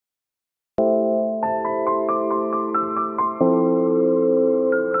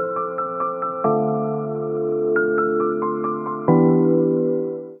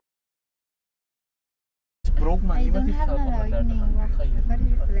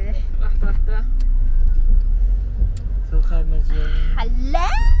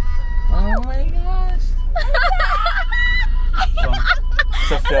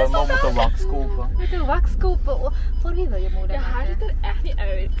we moeten wax kopen. We moeten wax kopen. Oh, voor wie wil je moeder? Je haar ziet er echt niet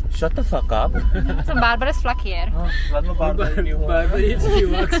uit. Shut the fuck up. Zijn Barbara is vlak hier. Oh, laat me Barbara niet horen. Barbara heeft geen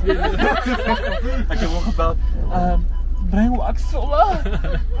wax binnen. Ik heb hem gebeld. Breng wax vullen.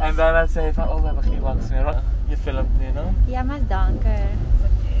 En daarna zei hij van, oh we hebben geen wax meer. Je filmt nu, no? Ja, maar dank.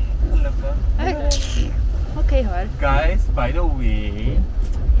 Gelukkig. Oké hoor. Guys, by the way,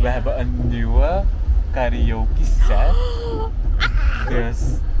 we hebben een nieuwe karaoke set. Dus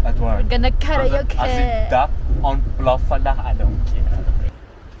het wordt. We're gonna karaoke. Als ik dat ontploft vandaag, I don't care.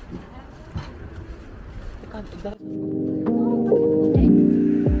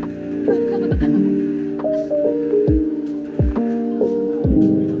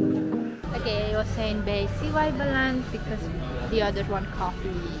 Okay, we zijn bij CY beland because the others want coffee.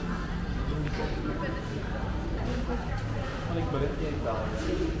 Ik ben in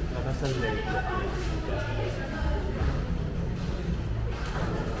Italië. Dat is een leuk.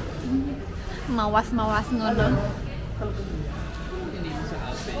 Mawas ngono.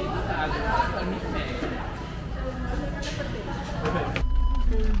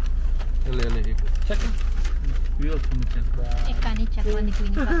 Check. Ik kan niet checken, want ik weet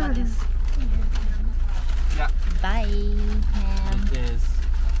niet wat dat is. Ja. Bye, ma'am.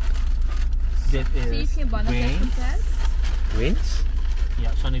 Dit is wings. Wings? Ja,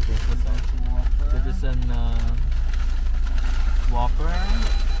 Johnny Wings. Dit is een Whopper.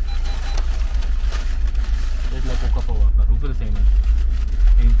 Dit lijkt ook op een Whopper. Hoeveel zijn het?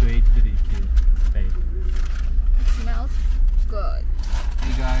 1, 2, 3, 4, 5. It smells good.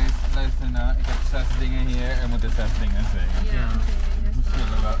 Hey guys, luister nou. Ik heb 6 dingen hier. Er moeten 6 dingen zijn. Ja, We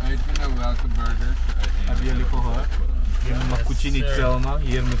zullen wel uitvinden welke burgers er in. Hebben jullie gehoord? Hier moet je niet filmen,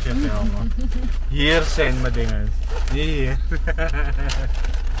 hier moet je filmen. Hier zijn mijn dingen. Hier.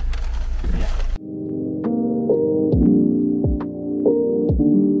 Ja.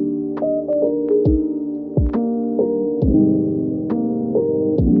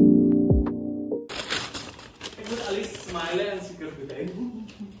 Ik moet Alice smilen en zeker bedenken.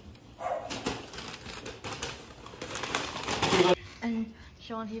 En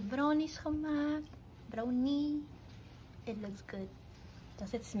Sean heeft brownies gemaakt. Brownie. It looks good.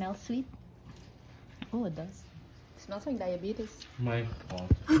 Does it smell sweet? Oh, it does. It smells like diabetes. My god.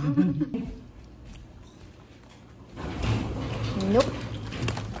 Nope.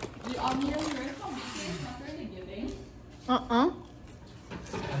 Die andere is van Bigi, maar kun je die ding?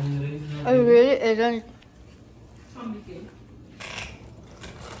 It really isn't. Van Bigi.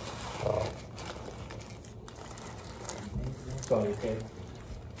 Sorry, oké.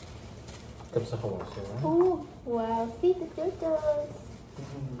 Ik heb ze gewassen, hè? Oh, wow. See the turtles.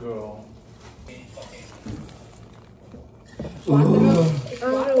 Girl. Wait, I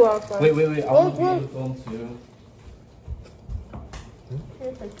want to use one too.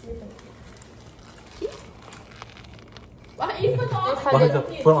 Wacht even nog.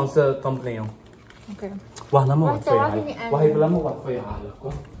 Wacht, voor onze thumbnail. Okay. Wacht, laat me wat voor je wacht, halen. wacht, Wacht even, laat me wat voor je halen.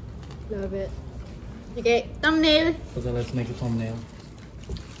 Kom. Love it. Okay, thumbnail. So let's make a thumbnail.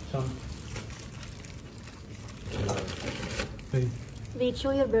 Sean. Hey. Wait,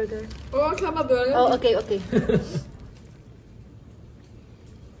 show your burger. Oh, ik ga maar burger. Oh, okay.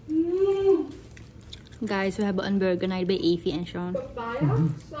 Guys, we hebben een burger night bij Evie en Sean. Papaya,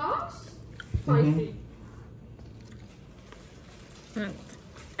 saus, spicy.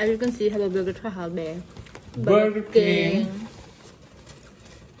 As you can see, we hebben burgers gehaald bij Burger King.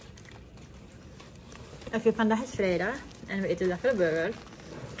 Oké, vandaag is vrijdag en we eten lekkere burger.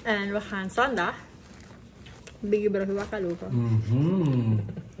 En we gaan zondag Bigi Broki Waka lopen.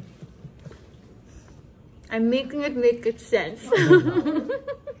 I'm making it make it sense.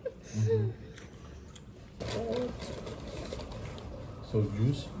 So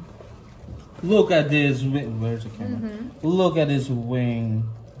juicy. Look at this wing. Where's the camera? Look at this wing.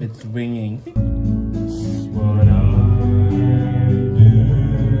 It's ringing. What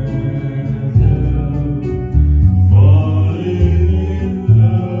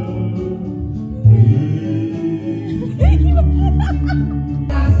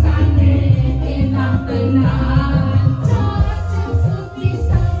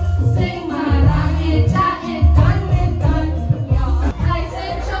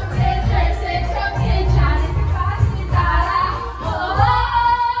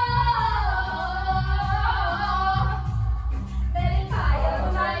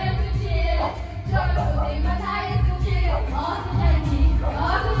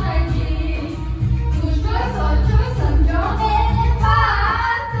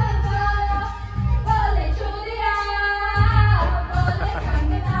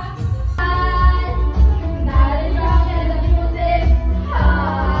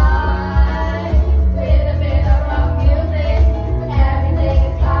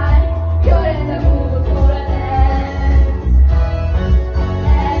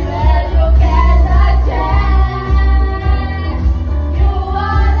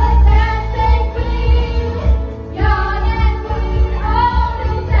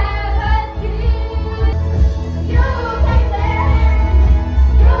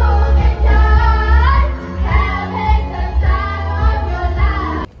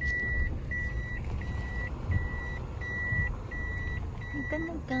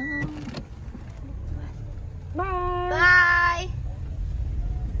Bye. Bye.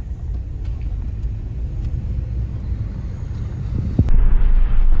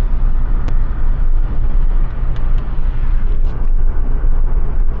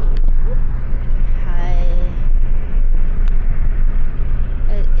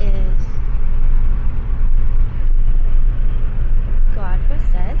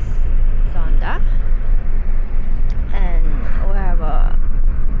 Zondag. En we hebben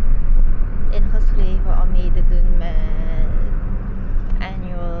ingeschreven om mee te doen met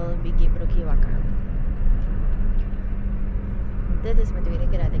annual Bigi, Broki, Waka. Dit is mijn tweede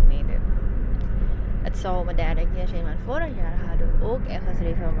keer dat ik meedoe. Het zou mijn derde keer zijn, want vorig jaar hadden we ook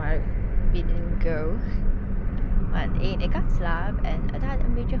ingeschreven, maar we didn't go. Want één, ik had slaap en het had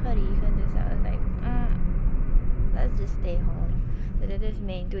een beetje geregend, dus I was like, let's just stay home. So dit is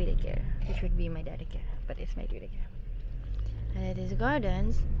mijn tweede keer. It should be my derde keer, but it's my tweede keer. En het is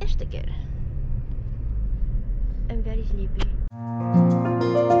Gardens eerste keer. I'm very sleepy.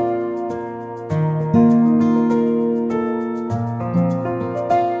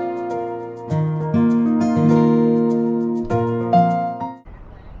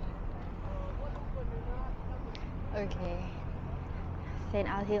 Oké. Er zijn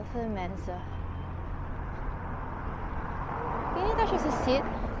al heel veel mensen. Ik weet niet als je ze ziet,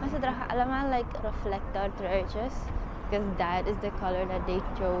 maar ze dragen allemaal like reflector truitjes. Because that is the color that they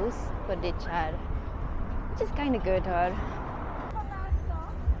chose for dit jaar. Which is kind of good hoor.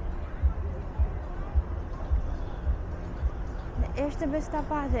 De eerste bus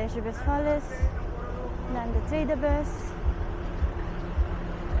stappen, als de eerste bus vol is. Dan de tweede bus.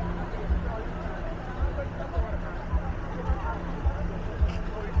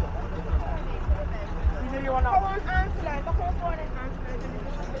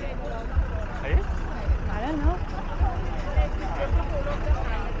 I don't know.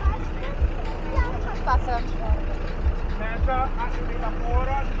 Passen. Mensen, als jullie naar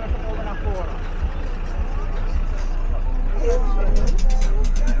voren, dan komen naar voren.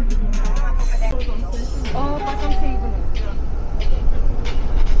 Oh, pas om 7 uur.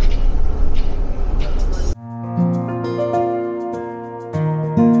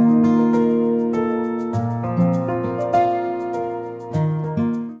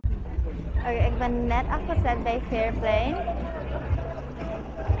 Ik ben net afgezet bij Fairplane.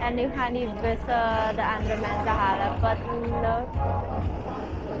 En nu gaan die bussen de andere mensen halen. But look.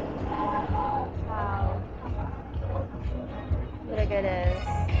 Wow. Look at this.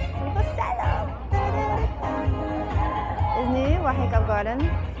 Super gezellig. Dus nu wacht ik op Gordon.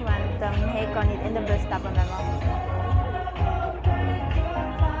 Want hij kon niet in de bus stappen met me.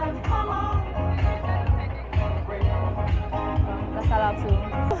 Dat is al op zoek.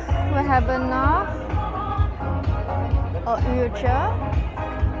 We hebben nog een uurtje,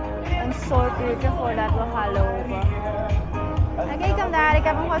 een soort uurtje voordat we gaan lopen. En kijk hem daar, ik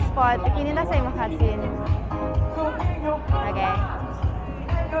heb hem gespot. Ik weet niet dat zij me gaat zien. Oké.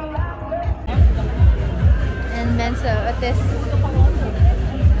 En mensen,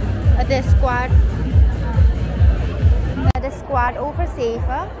 het is kwart over 7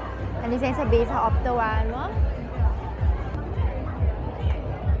 en nu zijn ze bezig op te warmen.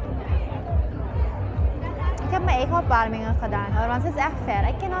 Ik heb mijn eigen opwarmingen gedaan hoor, want het is echt ver.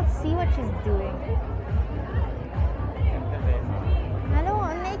 I cannot see what she's doing. Hallo,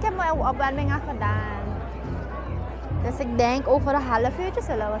 nee, ik heb mijn opwarmingen gedaan. Dus ik denk over een half uurtje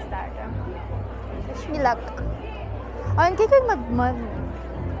zullen we starten. Wish me luck. Oh, en kijk hoe ik mijn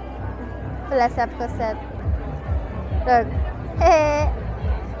fles heb gezet. Look. Hey.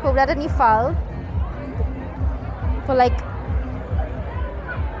 Ik hoop dat het niet valt. Voor like...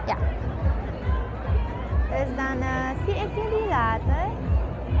 Ja. Dus dan zie ik jullie later.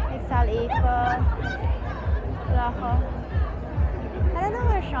 Ik zal even lachen. I don't know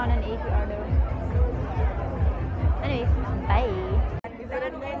where Sean and Evie are though. Anyways, bye.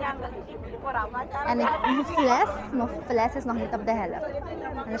 En mijn fles is nog niet op de helft.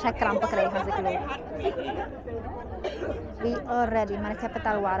 En dan ga ik krampen krijgen als ik loop. We are ready, maar ik heb het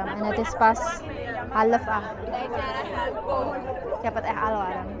al warm. En het is pas 7:30. Ik heb het echt al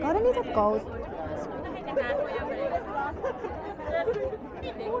warm. Ik hou er niet zo koud.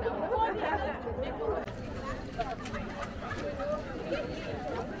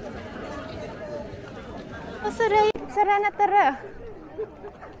 Oh, ze rennen terug.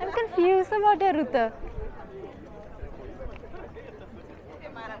 I'm confused about de route.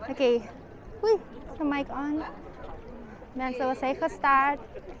 Oké. Oei, is de mic on? Mensen, we zijn gestart.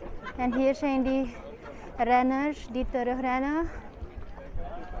 En hier zijn die renners die terugrennen.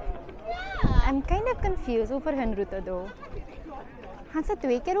 I'm kind of confused over hun route though. Gaan ze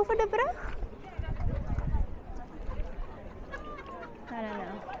 2 keer over de brug? I don't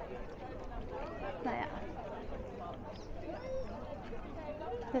know. Nou ja.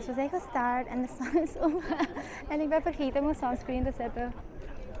 Dus we zijn gestart en de zon is om. En ik ben vergeten mijn sunscreen te zetten.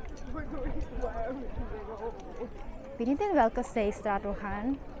 Ik weet niet in welke zijstraat we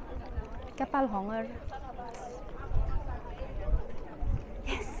gaan. Ik heb al honger.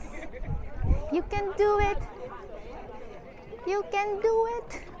 Yes! You can do it! You can do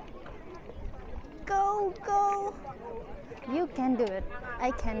it! Go, go! You can do it.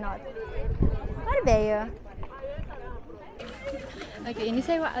 I cannot. Waar ben je? Oké, nu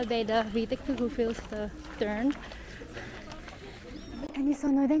zijn we al bij de weet ik veel hoeveelste turn. En je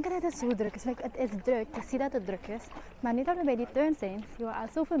zou nooit denken dat het zo druk is. Het is druk, ik zie dat het druk is. Maar nu dat we bij die turn zijn, zien we al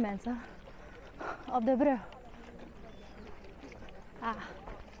zoveel mensen op de brug. Ah,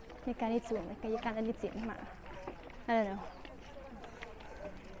 je kan niet zoomen, je kan het niet zien, maar I don't know.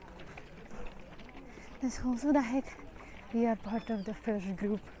 Dus gewoon zo dacht ik, we are part of the first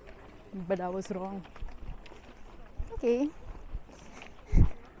group, but I was wrong. Oké.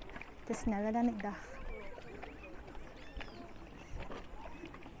 Het is sneller dan ik dacht.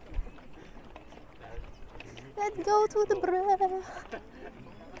 Let's go to the brug.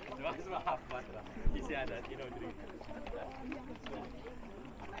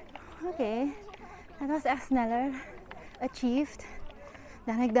 Oké, het was echt sneller achieved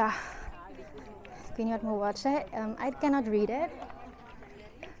dan ik dacht. Ik weet niet wat mijn woord zei. I cannot read it.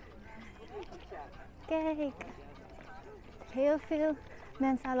 Kijk, heel veel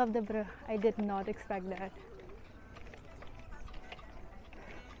mensen al op de brug. I did not expect that.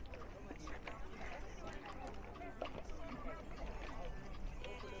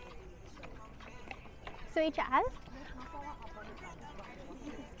 Zo eet je al?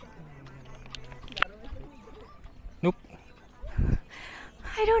 Nope.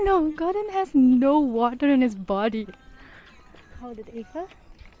 I don't know. Gordon has no water in his body. Hold it even.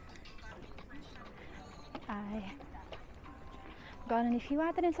 Gordon heeft geen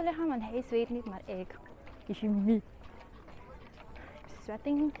water in zijn lichaam, want hij zweet niet, maar ik. Is je niet. I'm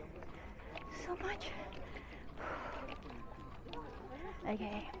sweating so much. Oké,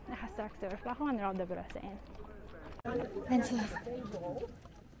 ik ga straks doorvlaggen wanneer we op de brug zijn. Mensen,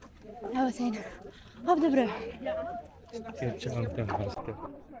 we zijn op de brug. Keertje aan ten vaste.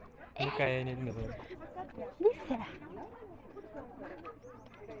 Nu kan je niet meer. Lisa.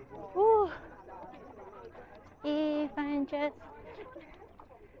 Oeh. Eventjes.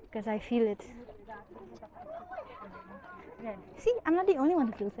 Because I feel it. See, I'm not the only one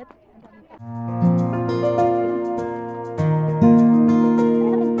who feels it.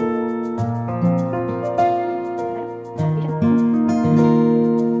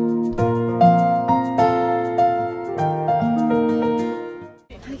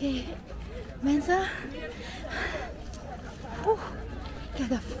 Mensen, ik heb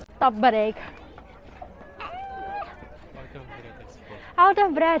de top bereikt. Out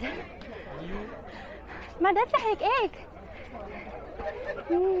of bread. Maar dat zeg ik.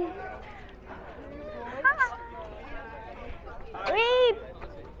 Wait.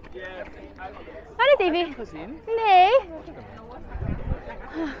 Wat is Evie? Gezien? Nee.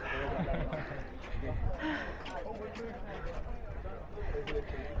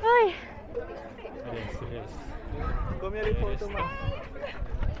 Hoi. Kom jullie foto maken?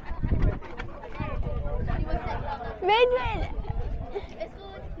 Wait.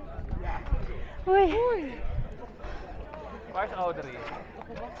 Hoi. Waar is Audrey?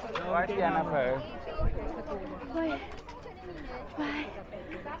 Waar is Jennifer? Hoi. Bye.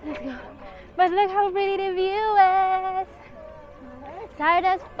 Let's go. But look how pretty the view is. Tired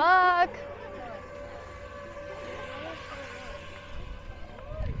as fuck.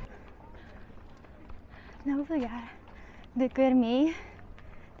 Nou, hoeveel jaar doe ik weer mee?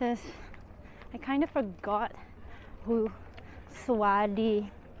 Dus I kind of forgot hoe zwaar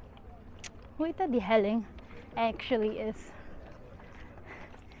die, hoe heet dat, die helling actually is.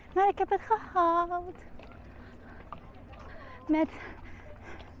 Maar ik heb het gehaald.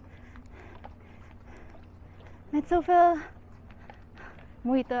 Met zoveel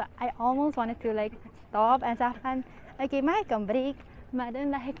moeite. I almost wanted to like stop en zeggen van oké, maar ik kan break. Maar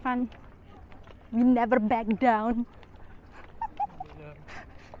dan dacht ik van we never back down.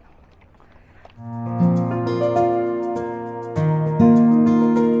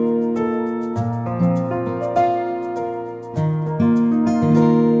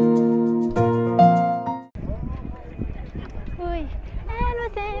 Oei, en we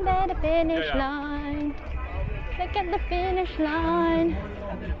zijn bij de finish line. Look at the finish line.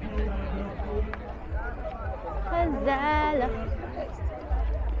 Gezellig.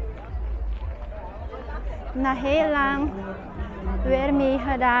 Na heel lang weer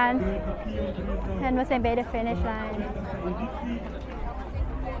meegedaan. En we zijn bij de finishlijn.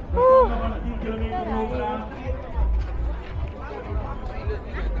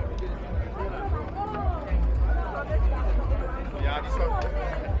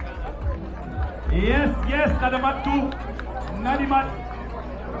 Yes, yes, naar de mat toe. Naar die mat.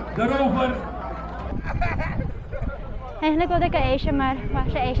 Daarover. Eigenlijk wilde ik een ijsje, maar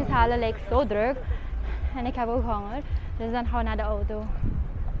als je ijsjes halen lijkt zo druk. En ik heb ook honger. Dus dan gaan we naar de auto.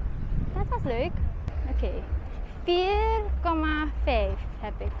 Dat was leuk. Oké. 4,5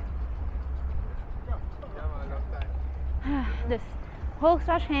 heb ik. Dus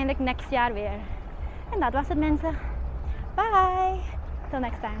hoogstwaarschijnlijk next jaar weer. En dat was het, mensen. Bye. Till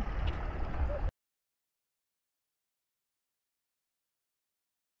next time.